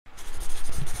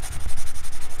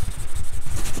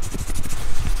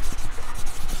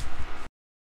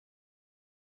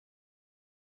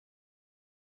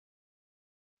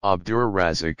Abdur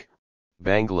Razzak,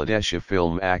 Bangladeshi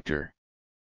film actor.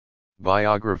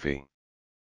 Biography.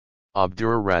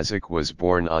 Abdur Razzak was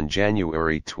born on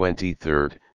January 23,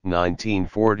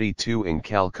 1942 in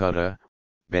Calcutta,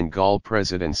 Bengal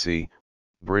Presidency,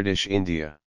 British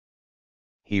India.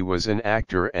 He was an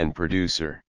actor and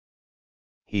producer.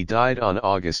 He died on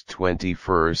August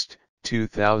 21,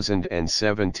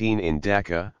 2017 in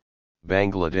Dhaka,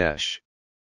 Bangladesh.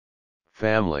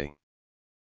 Family.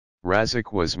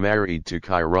 Razzak was married to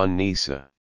Khairun Nisa.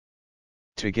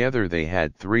 Together they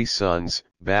had 3 sons,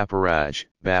 Baparaj,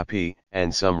 Bapi,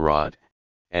 and Sumrad,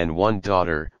 and 1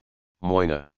 daughter,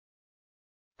 Moina.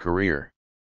 Career.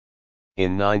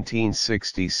 In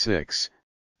 1966,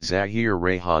 Zahir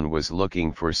Rayhan was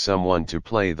looking for someone to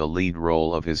play the lead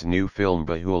role of his new film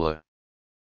Bahula.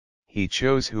 He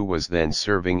chose who was then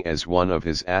serving as one of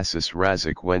his asses.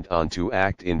 Razzak went on to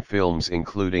act in films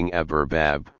including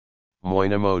Aburbab,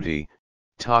 Moina Modi,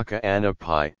 Taka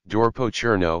Anapai, Dorpo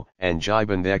Cherno, and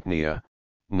Jibandeknia,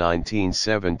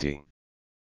 1970.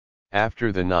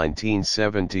 After the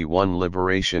 1971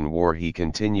 Liberation War he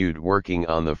continued working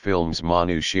on the films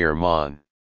Manu Sherman.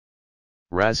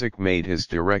 Razzak made his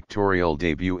directorial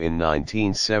debut in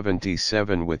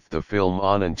 1977 with the film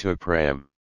Anantuk Pram.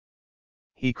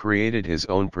 He created his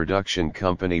own production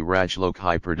company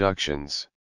Rajlokhi Productions.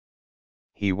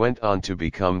 He went on to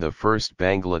become the first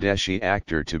Bangladeshi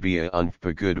actor to be a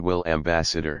UNFPA Goodwill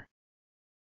Ambassador.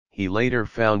 He later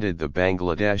founded the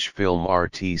Bangladesh Film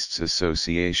Artists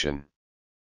Association.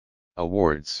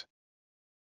 Awards.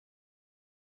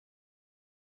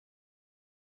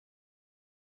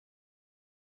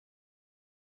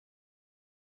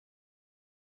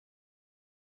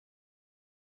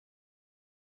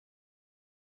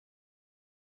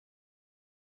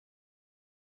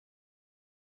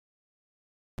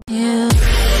 Yeah.